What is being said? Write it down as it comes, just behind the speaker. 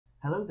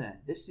Hello there,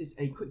 this is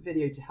a quick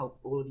video to help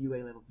all of you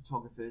A-level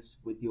photographers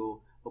with your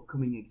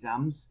upcoming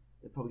exams.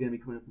 They're probably going to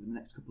be coming up in the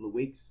next couple of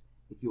weeks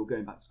if you're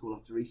going back to school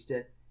after Easter.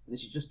 And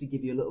this is just to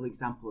give you a little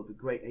example of a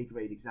great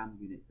A-grade exam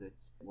unit that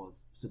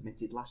was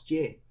submitted last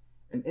year.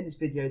 And in this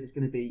video there's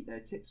going to be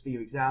tips for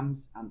your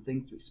exams and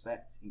things to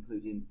expect,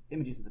 including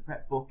images of the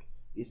prep book,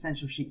 the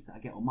essential sheets that I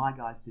get all my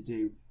guys to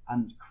do,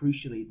 and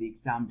crucially the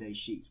exam day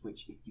sheets,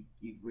 which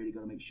you've really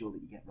got to make sure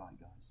that you get right,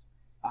 guys.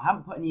 I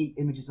haven't put any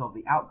images of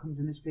the outcomes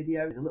in this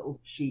video. There's a little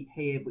sheet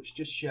here which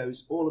just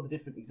shows all of the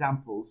different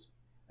examples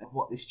of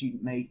what this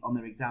student made on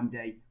their exam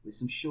day, with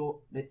some short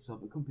bits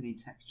of accompanying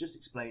text just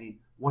explaining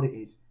what it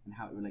is and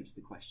how it relates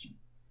to the question.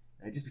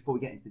 Just before we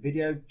get into the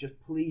video, just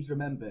please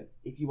remember,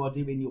 if you are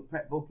doing your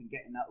prep book and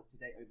getting that up to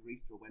date over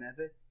Easter or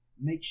whenever,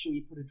 make sure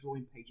you put a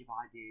drawing page of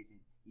ideas in.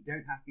 You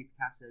don't have to be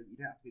Picasso, you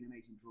don't have to be an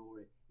amazing drawer,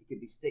 it can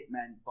be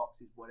stickmen,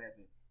 boxes,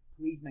 whatever.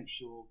 Please make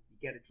sure you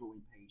get a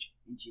drawing page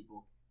into your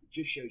book.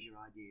 Just shows your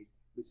ideas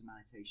with some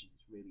annotations.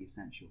 It's really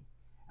essential.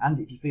 And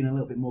if you're feeling a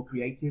little bit more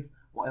creative,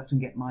 what I often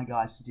get my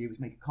guys to do is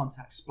make a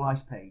contact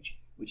splice page,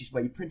 which is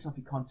where you print off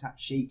your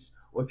contact sheets,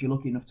 or if you're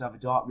lucky enough to have a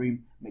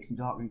darkroom, make some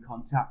darkroom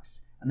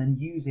contacts, and then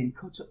using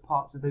cut up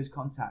parts of those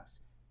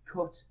contacts,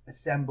 cut,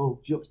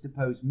 assemble,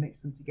 juxtapose, mix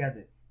them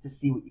together to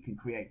see what you can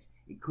create.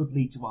 It could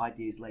lead to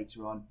ideas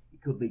later on.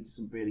 It could lead to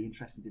some really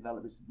interesting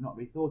developments that you've not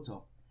really thought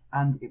of.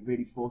 And it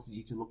really forces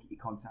you to look at your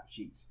contact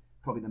sheets,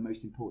 probably the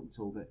most important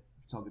tool that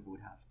a photographer would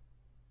have.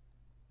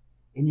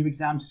 In your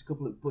exam, just a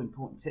couple of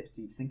important tips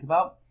to think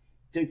about.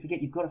 Don't forget,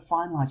 you've got to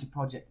finalise your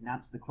project and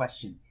answer the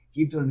question. If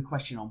you've done a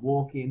question on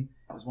walking,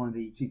 that was one of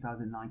the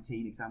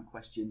 2019 exam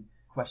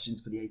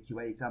questions for the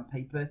AQA exam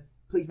paper,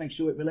 please make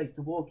sure it relates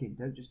to walking.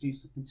 Don't just do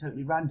something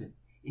totally random.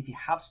 If you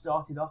have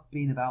started off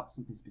being about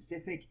something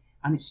specific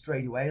and it's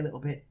strayed away a little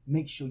bit,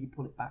 make sure you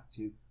pull it back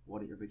to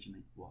what it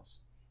originally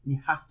was. And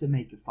you have to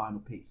make a final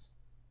piece.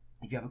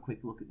 If you have a quick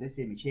look at this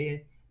image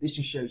here, this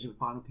just shows you a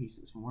final piece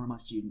that was from one of my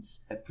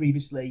students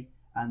previously.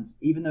 And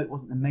even though it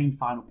wasn't the main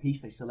final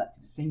piece, they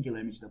selected a singular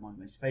image, that one of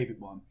my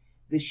favourite one.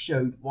 This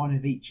showed one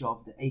of each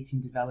of the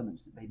 18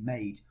 developments that they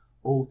made,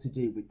 all to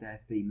do with their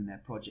theme and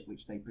their project,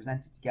 which they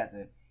presented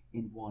together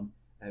in one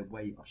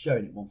way of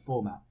showing it, one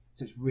format.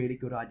 So it's a really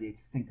good idea to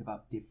think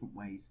about different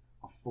ways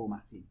of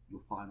formatting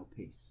your final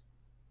piece.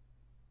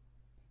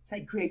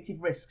 Take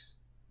creative risks.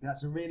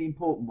 That's a really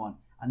important one.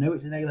 I know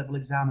it's an A-level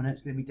exam, I know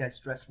it's going to be dead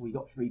stressful. You've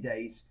got 3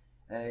 days.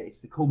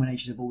 It's the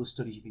culmination of all the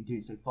studies you've been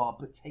doing so far,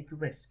 but take a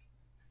risk.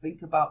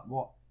 Think about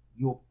what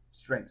your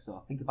strengths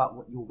are. Think about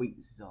what your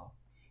weaknesses are.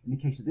 In the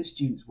case of this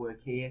student's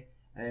work here,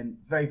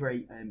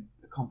 very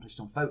accomplished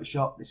on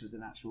Photoshop. This was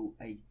an actual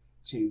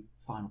A2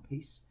 final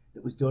piece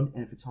that was done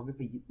in a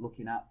photography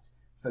looking at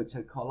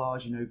photo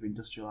collage and over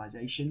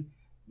industrialization.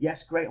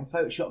 Yes, great on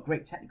Photoshop,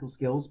 great technical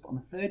skills, but on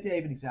the 3rd day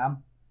of an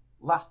exam,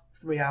 last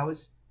 3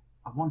 hours,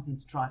 I wanted him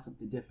to try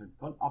something different.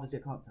 Obviously,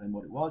 I can't tell him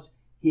what it was.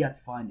 He had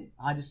to find it.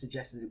 I just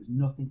suggested it was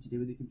nothing to do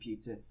with the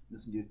computer,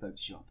 nothing to do with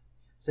Photoshop.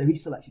 So he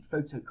selected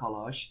photo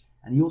collage,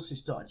 and he also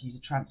started to use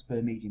a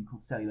transfer medium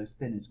called cellulose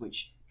thinners,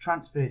 which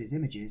transferred his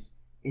images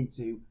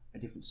into a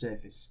different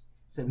surface.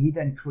 So he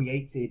then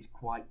created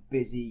quite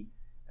busy,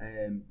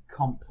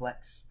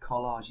 complex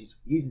collages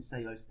using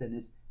cellulose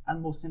thinners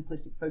and more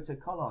simplistic photo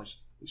collage.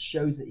 It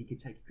shows that he could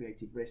take a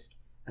creative risk,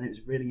 and it was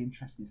a really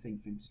interesting thing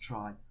for him to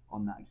try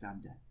on that exam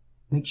day.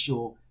 Make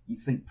sure you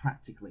think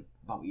practically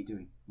about what you're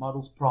doing.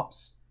 Models,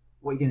 props,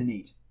 what you're going to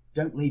need.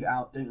 Don't leave it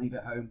out, don't leave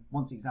it at home.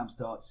 Once the exam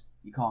starts,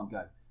 you can't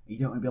go. You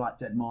don't want to be like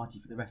Dead Marty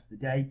for the rest of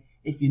the day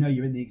if you know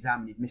you're in the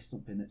exam and you've missed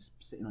something that's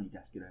sitting on your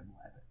desk at home or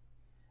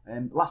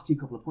whatever. Last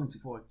couple of points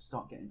before I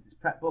start getting into this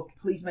prep book.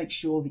 Please make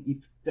sure that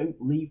you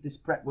don't leave this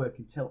prep work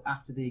until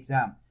after the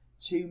exam.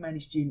 Too many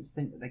students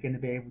think that they're going to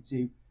be able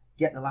to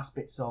get the last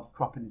bits of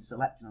cropping and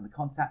selecting on the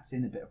contacts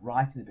in, a bit of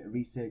writing, a bit of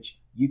research.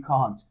 You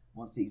can't.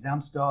 Once the exam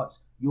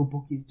starts, your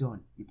book is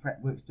done, your prep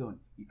work's done.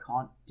 You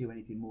can't do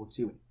anything more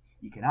to it.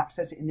 You can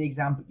access it in the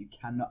exam, but you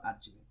cannot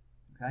add to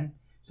it, okay?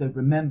 So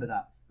remember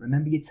that.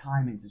 Remember your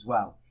timings as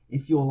well.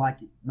 If you're like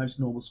most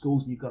normal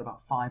schools and you've got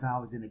about 5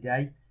 hours in a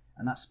day,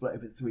 and that's split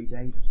over 3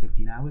 days, that's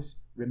 15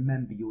 hours,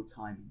 remember your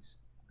timings,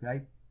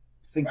 okay?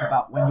 Think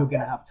about when you're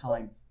going to have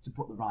time to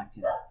put the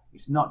writing in.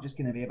 It's not just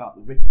going to be about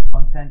the written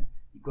content.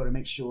 You've got to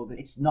make sure that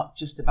it's not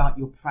just about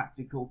your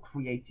practical,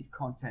 creative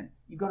content.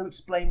 You've got to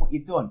explain what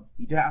you've done.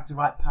 You don't have to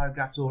write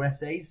paragraphs or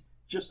essays,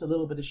 just a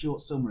little bit of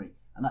short summary.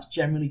 And that's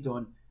generally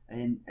done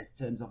in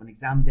terms of an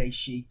exam day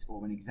sheet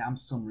or an exam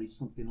summary,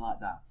 something like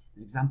that.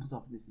 There's examples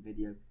of this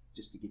video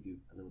just to give you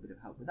a little bit of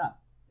help with that.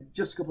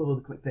 Just a couple of other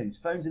quick things.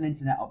 Phones and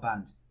internet are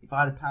banned. If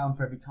I had £1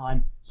 for every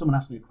time someone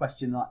asked me a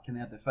question like, can they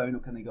have their phone or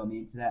can they go on the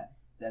internet,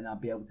 then I'd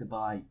be able to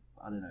buy,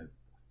 I don't know,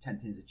 10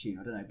 tins of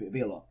tuna. I don't know, but it'd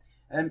be a lot.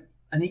 And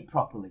eat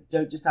properly.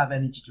 Don't just have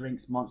energy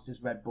drinks,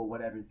 Monsters, Red Bull,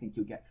 whatever, and think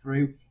you'll get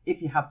through.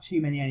 If you have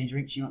too many energy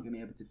drinks, you're not going to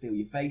be able to feel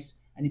your face,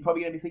 and you're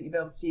probably going to be thinking you'll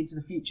be able to see into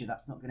the future.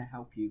 That's not going to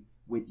help you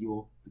with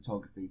your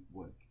photography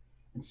work.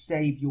 And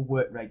save your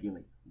work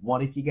regularly.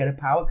 What if you get a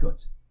power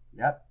cut?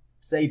 Yep,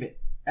 save it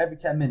every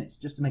 10 minutes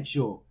just to make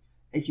sure.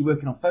 If you're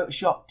working on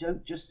Photoshop,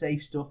 don't just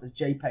save stuff as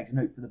JPEGs and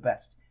hope for the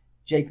best.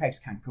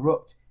 JPEGs can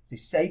corrupt, so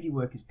save your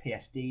work as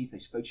PSDs,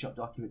 those Photoshop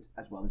documents,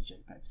 as well as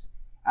JPEGs.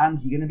 And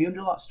you're going to be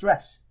under a lot of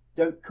stress.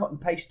 Don't cut and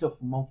paste stuff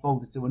from one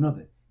folder to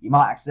another. You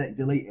might accidentally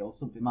delete it or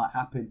something might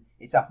happen.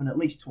 It's happened at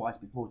least twice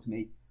before to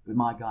me with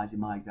my guys in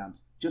my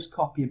exams. Just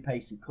copy and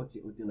paste and cut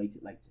it or delete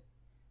it later.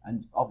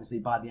 And obviously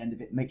by the end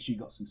of it, make sure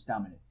you've got some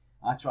stamina.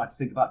 I tried to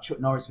think about Chuck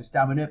Norris for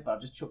stamina, but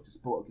I've just chucked a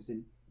Sporticus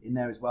in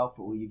there as well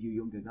for all of you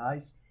younger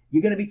guys.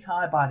 You're going to be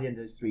tired by the end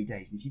of those 3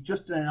 days. And if you've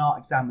just done an art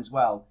exam as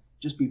well,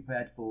 just be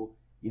prepared for,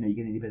 you're going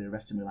to need a bit of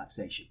rest and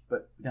relaxation.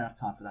 But we don't have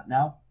time for that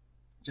now.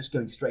 Just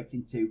going straight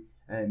into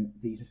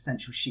these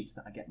essential sheets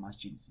that I get my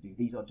students to do.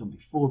 These are done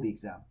before the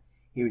exam.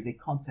 Here is a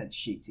content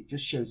sheet. It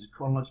just shows a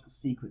chronological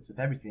sequence of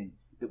everything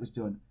that was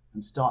done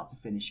from start to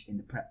finish in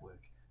the prep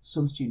work.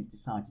 Some students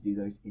decide to do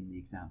those in the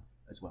exam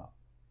as well.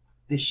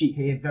 This sheet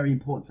here, very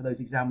important for those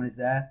examiners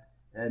there.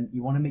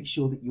 You want to make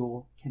sure that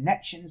your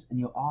connections and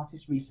your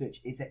artist research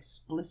is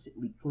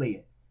explicitly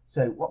clear.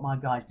 So what my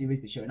guys do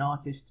is they show an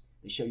artist,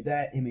 they show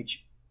their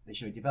image, they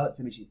show a developed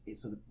image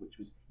which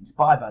was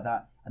inspired by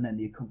that, and then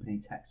the accompanying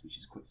text, which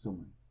is a quick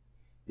summary.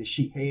 This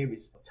sheet here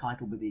is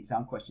titled with the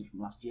exam questions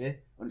from last year,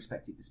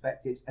 Unexpected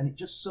Perspectives, and it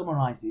just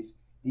summarises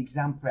the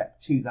exam prep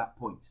to that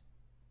point.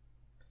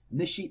 And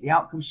this sheet, the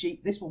outcome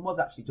sheet, this one was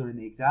actually done in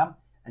the exam,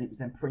 and it was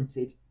then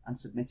printed and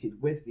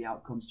submitted with the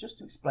outcomes just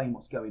to explain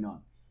what's going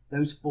on.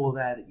 Those 4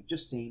 there that you've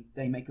just seen,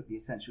 they make up the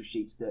essential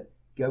sheets that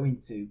go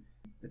into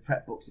the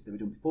prep books if they were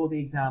done before the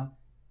exam,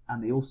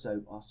 and they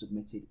also are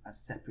submitted as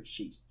separate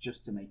sheets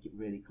just to make it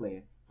really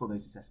clear for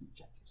those assessment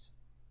objectives.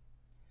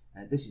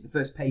 This is the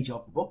first page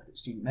of the book that the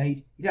student made.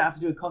 You don't have to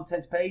do a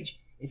contents page.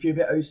 If you're a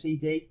bit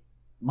OCD,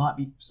 might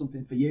be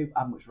something for you.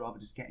 I'd much rather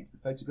just get into the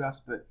photographs,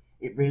 but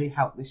it really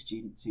helped this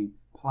student to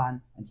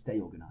plan and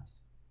stay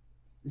organised.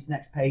 This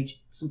next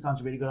page,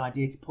 sometimes a really good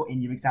idea to put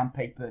in your exam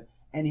paper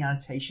any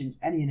annotations,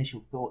 any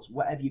initial thoughts,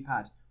 whatever you've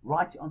had.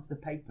 Write it onto the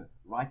paper,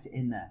 write it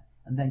in there,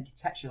 and then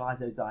contextualise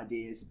those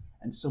ideas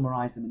and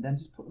summarise them, and then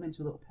just put them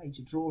into a little page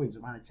of drawings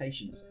or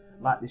annotations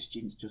like this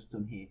student's just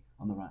done here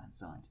on the right hand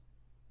side.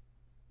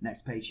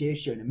 Next page here,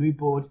 showing a mood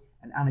board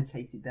and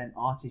annotated then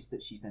artists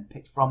that she's then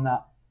picked from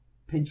that.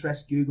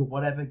 Pinterest, Google,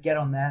 whatever, get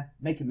on there,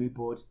 make a mood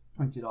board,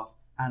 print it off,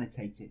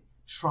 annotate it.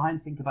 Try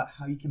and think about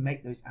how you can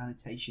make those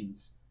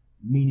annotations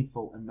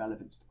meaningful and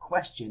relevant to the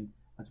question,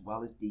 as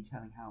well as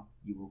detailing how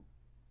you will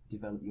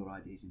develop your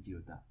ideas in view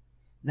of that.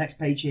 Next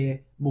page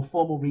here, more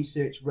formal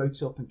research,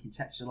 wrote up and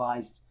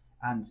contextualised,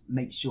 and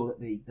make sure that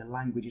the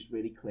language is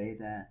really clear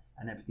there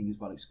and everything is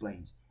well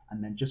explained.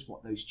 And then just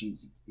what those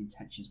students'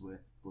 intentions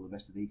were for the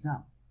rest of the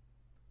exam.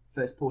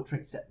 First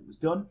portrait set that was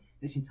done,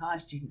 this entire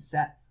student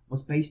set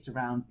was based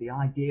around the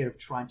idea of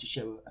trying to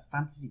show a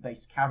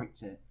fantasy-based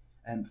character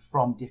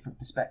from different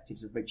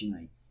perspectives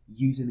originally,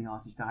 using the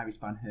artist Iris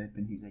van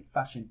Herpen, who's a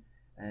fashion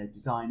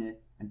designer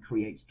and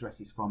creates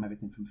dresses from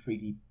everything from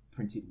 3D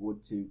printed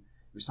wood to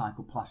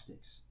recycled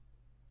plastics.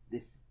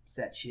 This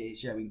set here is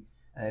showing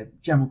a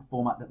general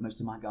format that most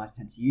of my guys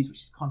tend to use,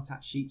 which is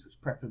contact sheets, which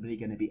preferably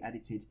going to be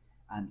edited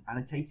and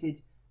annotated,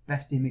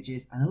 best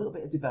images, and a little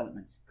bit of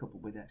development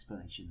coupled with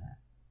explanation there.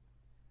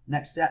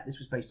 Next set, this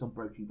was based on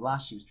broken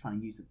glass. She was trying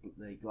to use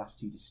the glass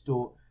to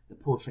distort the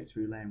portrait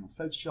through layering on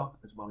Photoshop,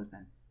 as well as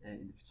then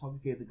in the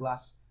photography of the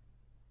glass.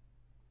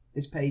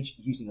 This page,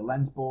 using a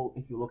lens ball,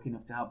 if you're lucky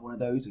enough to have one of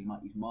those, or you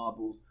might use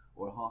marbles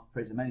or a half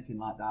prism, anything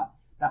like that,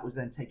 that was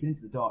then taken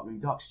into the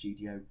dark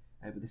studio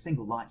with a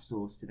single light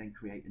source to then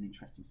create an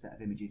interesting set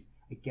of images,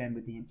 again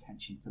with the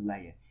intention to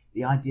layer.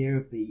 The idea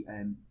of the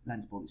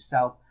lens ball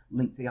itself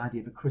linked to the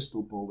idea of a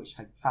crystal ball, which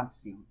had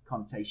fantasy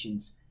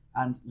connotations,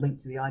 and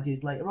linked to the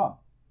ideas later on.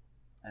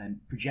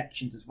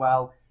 Projections as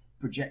well,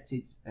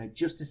 projected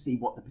just to see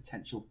what the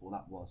potential for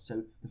that was.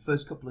 So the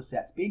first couple of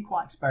sets being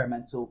quite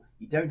experimental,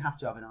 you don't have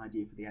to have an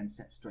idea for the end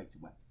set straight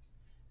away.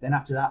 Then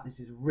after that, this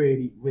is a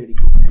really, really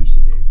good page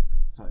to do.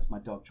 Sorry, it's my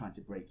dog trying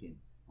to break in.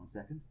 1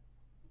 second.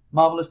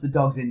 Marvellous, the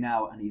dog's in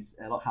now and he's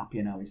a lot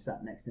happier now. He's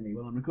sat next to me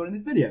while I'm recording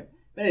this video.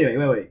 But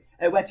anyway,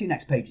 where to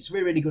next page? It's a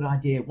really, really good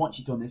idea. Once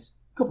you've done this,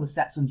 a couple of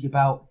sets under your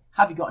belt,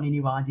 have you got any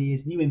new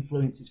ideas, new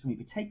influences from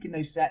either taking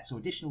those sets or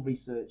additional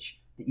research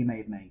that you may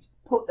have made?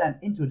 Put them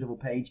into a double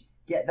page,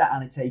 get that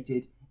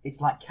annotated.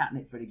 It's like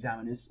catnip for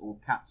examiners, or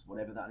cats,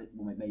 whatever that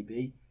may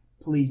be.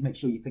 Please make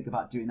sure you think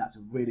about doing that. It's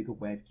a really good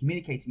way of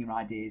communicating your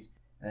ideas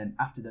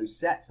after those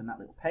sets and that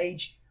little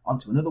page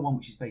onto another one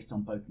which is based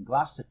on broken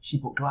glass. So she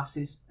bought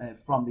glasses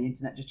from the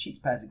internet, just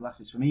cheap pairs of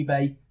glasses from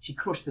eBay. She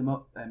crushed them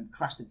up and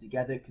crashed them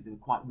together because they were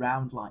quite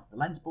round like the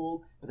lens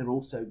ball, but they were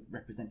also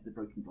represented the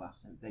broken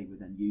glass, so they were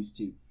then used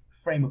to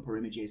frame up her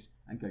images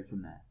and go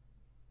from there.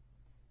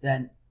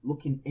 Then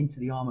looking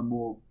into the armour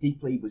more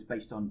deeply was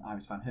based on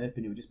Iris van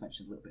Herpen, who we just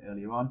mentioned a little bit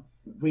earlier on.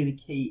 Really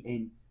key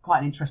in quite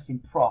an interesting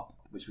prop,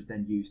 which was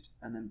then used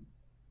and then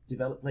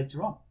developed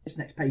later on. This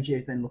next page here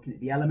is then looking at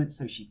the elements.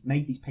 So she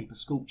made these paper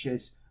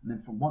sculptures, and then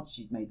from once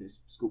she'd made those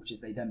sculptures,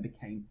 they then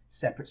became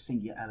separate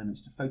singular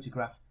elements to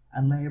photograph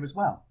and layer as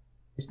well.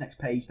 This next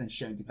page then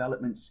showing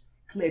developments.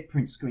 Clear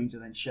print screens are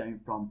then shown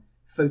from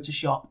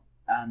Photoshop,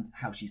 and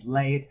how she's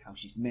layered, how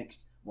she's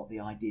mixed, what the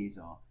ideas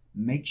are.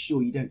 Make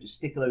sure you don't just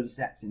stick a load of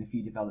sets in a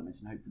few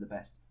developments and hope for the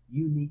best.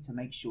 You need to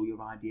make sure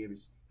your idea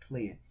is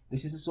clear.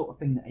 This is the sort of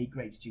thing that A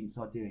grade students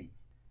are doing.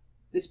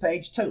 This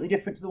page, totally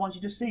different to the ones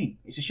you've just seen.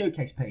 It's a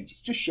showcase page.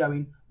 It's just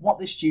showing what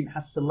this student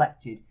has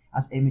selected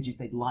as images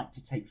they'd like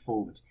to take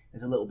forward.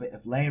 There's a little bit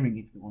of layering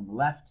into the one on the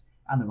left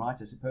and the right,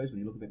 I suppose, when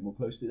you look a bit more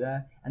closely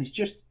there. And it's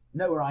just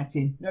no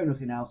writing, no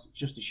nothing else,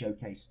 just a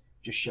showcase,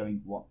 just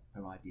showing what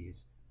her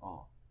ideas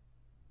are.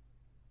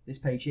 This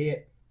page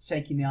here,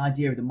 taking the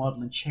idea of the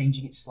model and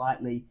changing it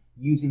slightly,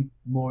 using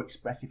more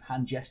expressive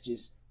hand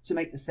gestures to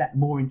make the set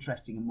more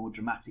interesting and more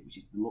dramatic, which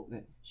is the look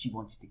that she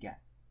wanted to get.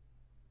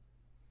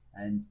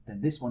 And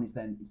then this one is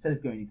then, instead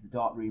of going into the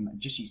dark room and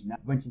just using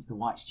that, went into the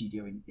white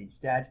studio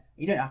instead.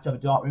 You don't have to have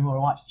a dark room or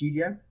a white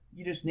studio.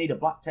 You just need a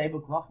black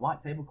tablecloth, white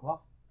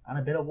tablecloth, and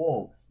a bit of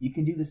wall. You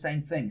can do the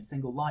same thing,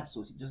 single light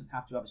source. It doesn't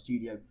have to have a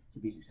studio to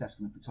be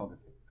successful in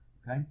photography.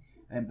 Okay?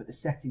 But the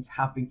settings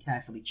have been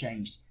carefully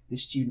changed.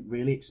 This student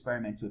really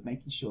experimented with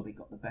making sure they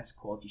got the best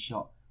quality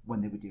shot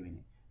when they were doing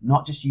it.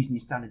 Not just using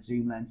your standard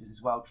zoom lenses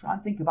as well. Try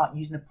and think about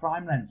using a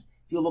prime lens.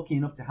 If you're lucky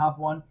enough to have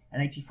one,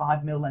 an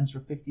 85mm lens or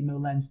a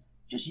 50mm lens,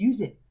 just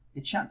use it.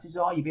 The chances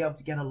are you'll be able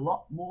to get a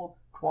lot more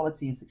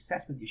quality and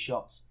success with your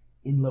shots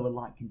in lower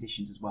light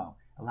conditions as well.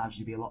 Allows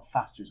you to be a lot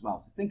faster as well.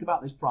 So think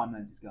about those prime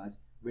lenses, guys.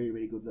 Really,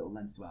 really good little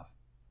lens to have.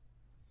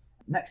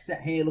 Next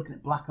set here, looking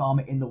at black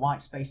armor in the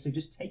white space. So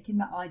just taking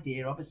that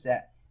idea of a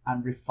set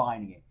and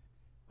refining it.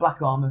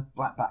 Black armor,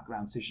 black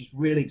background. So she's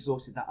really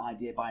exhausted that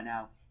idea by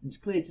now. And it's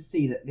clear to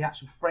see that the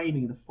actual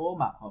framing and the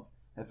format of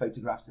her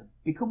photographs have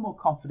become more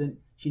confident.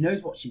 She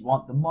knows what she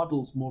wants. The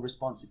model's more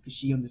responsive because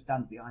she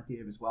understands the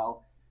idea as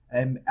well.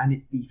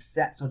 The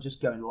sets are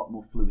just going a lot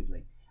more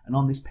fluidly. And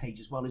on this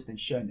page as well is then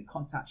showing the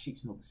contact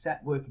sheets and all the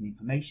set work and the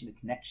information, the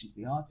connection to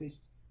the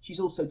artist. She's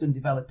also done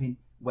developing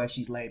where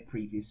she's layered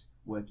previous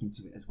work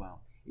into it as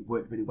well. It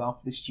worked really well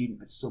for the student,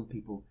 but some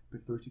people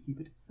prefer to keep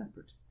it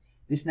separate.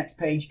 This next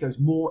page goes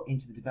more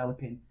into the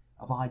developing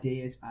of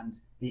ideas and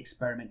the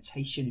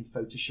experimentation in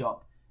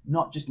Photoshop,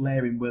 not just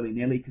layering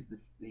willy-nilly because the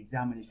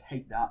examiners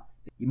hate that.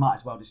 You might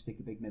as well just stick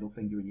a big middle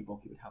finger in your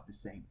book, it would have the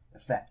same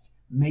effect.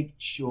 Make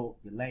sure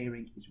your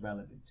layering is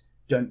relevant.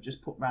 Don't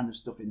just put random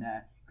stuff in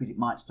there because it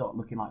might start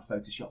looking like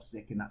Photoshop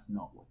sick and that's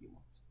not what you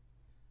want.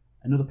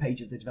 Another page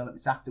of the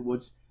developments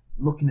afterwards,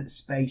 looking at the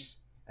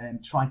space,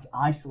 trying to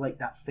isolate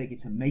that figure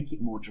to make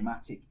it more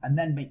dramatic and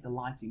then make the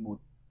lighting more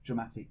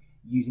dramatic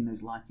using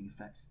those lighting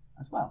effects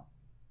as well.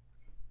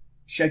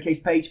 Showcase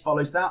page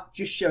follows that,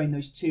 just showing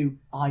those two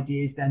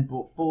ideas then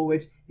brought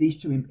forward.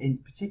 These two in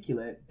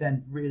particular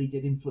then really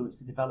did influence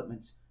the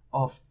development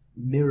of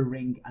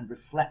mirroring and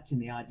reflecting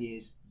the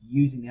ideas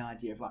using the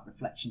idea of like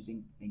reflections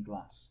in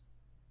glass.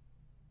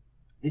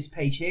 This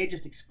page here,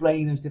 just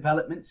explaining those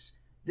developments.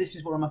 This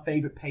is one of my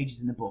favourite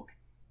pages in the book.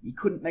 You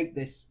couldn't make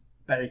this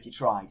better if you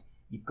tried.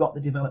 You've got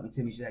the development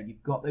image there,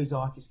 you've got those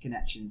artist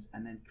connections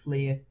and then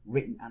clear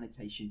written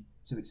annotation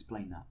to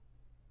explain that.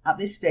 At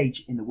this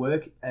stage in the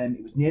work,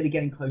 it was nearly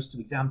getting close to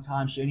exam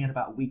time. She only had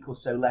about a week or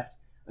so left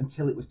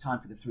until it was time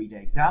for the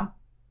 3-day exam.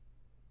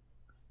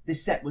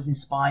 This set was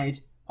inspired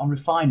on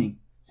refining.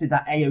 So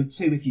that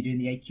AO2, if you're doing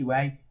the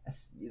AQA,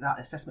 that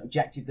assessment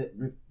objective that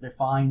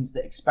refines,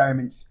 that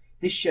experiments,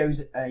 this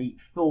shows a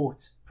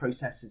thought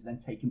process has then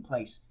taken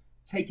place.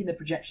 Taking the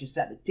projection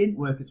set that didn't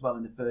work as well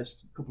in the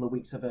first couple of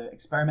weeks of her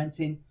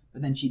experimenting,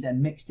 but then she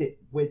then mixed it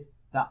with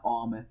that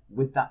armour,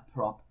 with that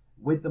prop,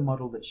 with the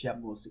model that she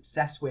had more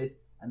success with,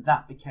 and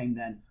that became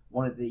then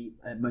one of the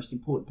most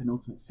important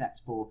penultimate sets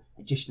for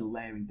additional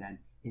layering then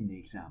in the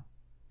exam.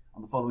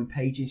 On the following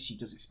pages, she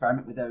does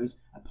experiment with those,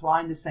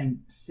 applying the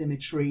same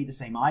symmetry, the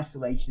same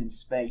isolation in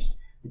space,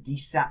 the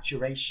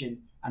desaturation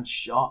and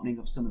sharpening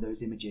of some of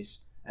those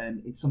images.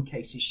 In some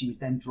cases, she was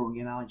then drawing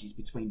analogies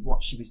between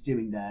what she was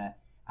doing there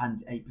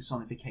and a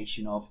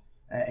personification of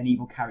an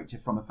evil character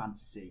from a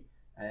fantasy,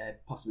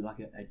 possibly like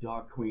a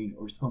dark queen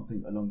or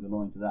something along the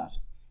lines of that.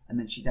 And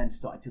then she then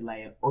started to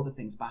layer other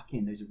things back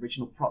in, those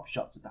original prop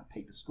shots of that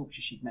paper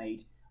sculpture she'd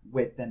made,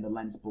 with then the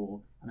lens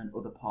ball and then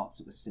other parts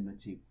that were similar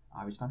to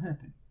Iris van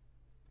Herpen.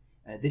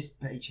 This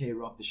page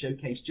here of the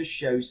showcase just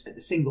shows the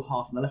single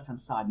half on the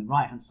left-hand side and the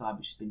right-hand side,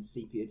 which has been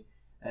sepiaed,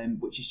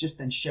 which is just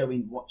then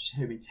showing what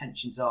her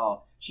intentions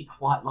are. She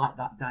quite liked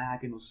that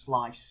diagonal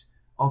slice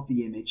of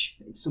the image.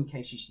 In some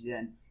cases, she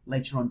then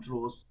later on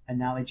draws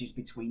analogies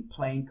between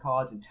playing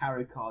cards and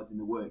tarot cards in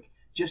the work,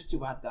 just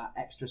to add that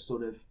extra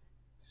sort of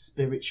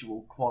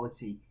spiritual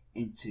quality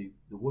into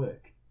the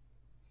work.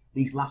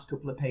 These last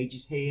couple of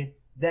pages here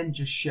then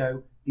just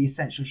show the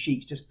essential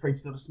sheets just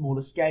printed on a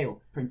smaller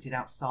scale, printed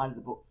outside of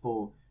the book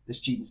for the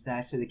students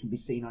there so they can be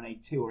seen on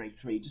A2 or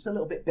A3, just a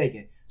little bit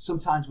bigger.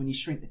 Sometimes when you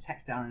shrink the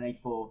text down on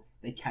A4,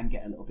 they can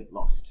get a little bit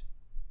lost.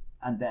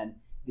 And then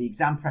the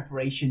exam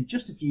preparation,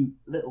 just a few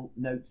little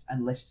notes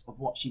and lists of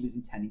what she was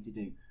intending to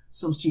do.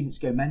 Some students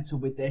go mental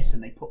with this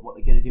and they put what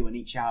they're going to do in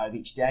each hour of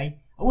each day.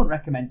 I wouldn't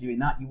recommend doing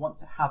that. You want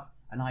to have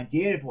an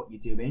idea of what you're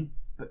doing,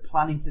 but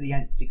planning to the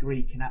nth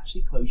degree can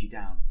actually close you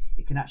down.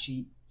 It can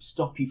actually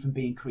stop you from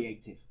being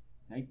creative.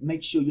 Okay?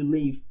 Make sure you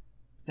leave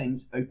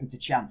things open to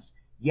chance.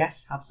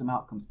 Yes, have some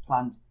outcomes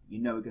planned that you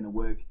know are going to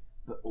work,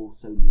 but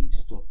also leave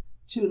stuff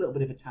to a little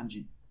bit of a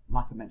tangent,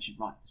 like I mentioned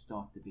right at the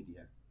start of the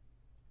video.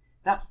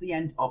 That's the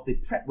end of the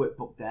prep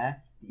workbook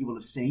there that you will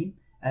have seen.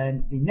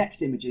 The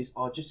next images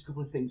are just a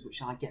couple of things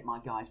which I get my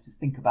guys to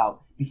think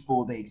about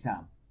before the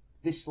exam.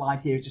 This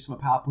slide here is just from a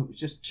PowerPoint, which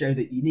just show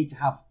that you need to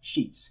have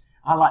sheets.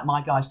 I like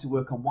my guys to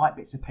work on white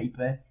bits of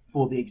paper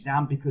for the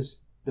exam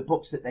because the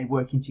books that they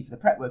work into for the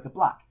prep work are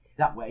black.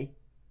 That way,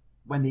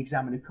 when the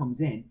examiner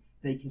comes in,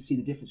 they can see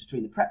the difference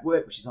between the prep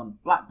work, which is on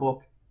black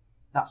book,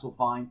 that's all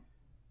fine,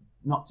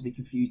 not to be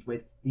confused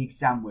with the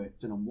exam work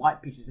done on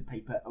white pieces of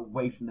paper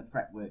away from the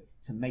prep work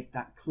to make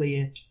that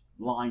clear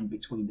line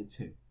between the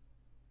two.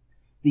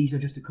 These are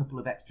just a couple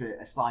of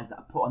extra slides that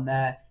I put on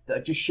there that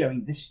are just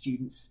showing this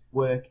student's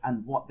work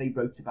and what they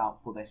wrote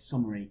about for their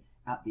summary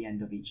at the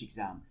end of each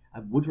exam. I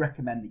would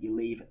recommend that you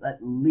leave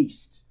at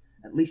least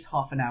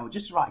half an hour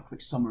just to write a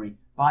quick summary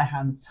by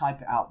hand,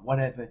 type it out,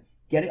 whatever,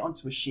 get it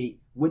onto a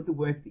sheet with the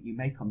work that you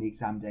make on the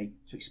exam day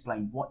to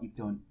explain what you've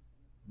done,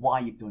 why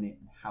you've done it,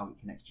 and how it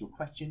connects to your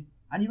question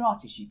and your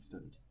artist you've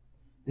studied.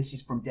 This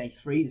is from day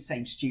 3, the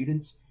same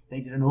student. They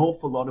did an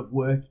awful lot of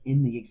work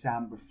in the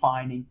exam,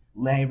 refining,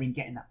 layering,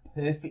 getting that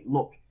perfect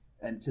look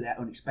to their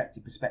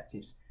unexpected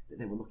perspectives that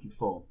they were looking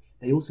for.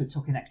 They also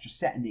took an extra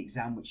set in the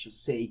exam, which you'll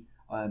see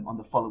on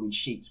the following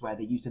sheets, where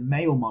they used a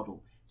male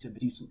model to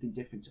do something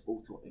different to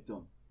alter what they've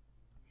done.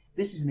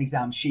 This is an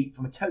exam sheet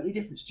from a totally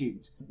different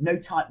student. No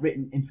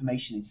typewritten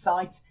information in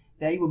sight.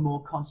 They were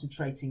more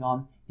concentrating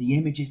on the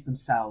images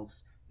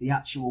themselves, the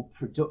actual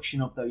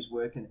production of those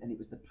work, and it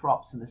was the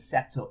props and the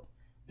setup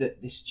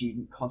that this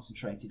student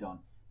concentrated on.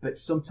 But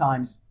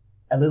sometimes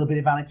a little bit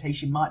of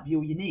annotation might be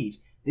all you need.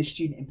 This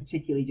student in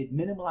particular did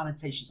minimal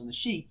annotations on the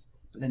sheet,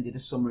 but then did a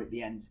summary at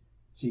the end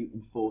to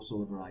enforce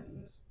all of her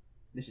ideas.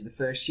 This is the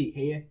first sheet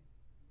here,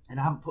 and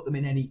I haven't put them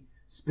in any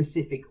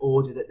specific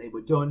order that they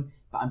were done,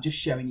 but I'm just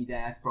showing you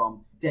there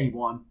from day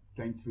 1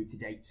 going through to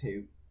day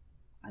 2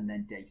 and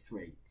then day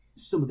 3.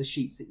 Some of the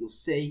sheets that you'll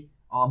see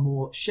are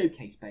more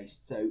showcase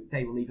based, so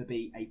they will either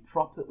be a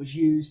prop that was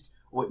used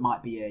or it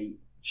might be a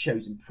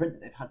chosen print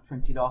that they've had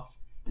printed off.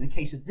 In the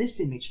case of this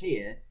image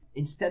here,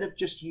 instead of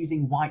just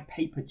using white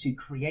paper to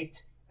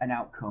create an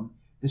outcome,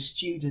 the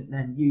student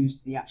then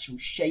used the actual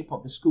shape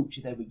of the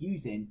sculpture they were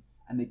using,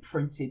 and they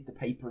printed the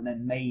paper and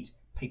then made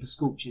paper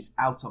sculptures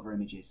out of her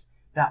images.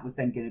 That was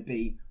then going to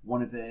be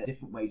one of the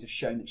different ways of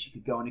showing that she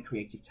could go on a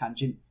creative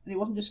tangent. And it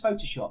wasn't just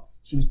Photoshop.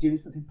 She was doing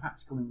something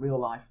practical in real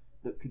life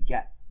that could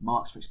get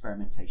marks for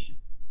experimentation.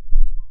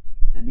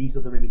 And these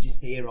other images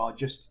here are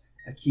just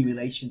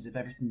accumulations of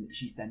everything that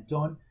she's then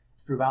done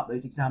throughout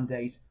those exam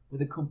days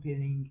with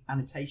accompanying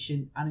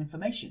annotation and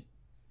information.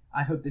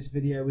 I hope this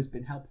video has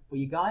been helpful for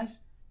you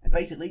guys. And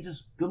basically,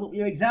 just good luck with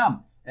your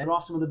exam. There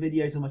are some other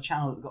videos on my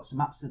channel that have got some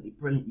absolutely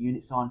brilliant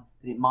units on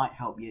that it might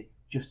help you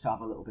just to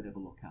have a little bit of a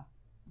look at.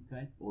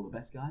 Okay, all the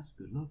best guys,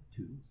 good luck,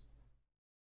 toodles.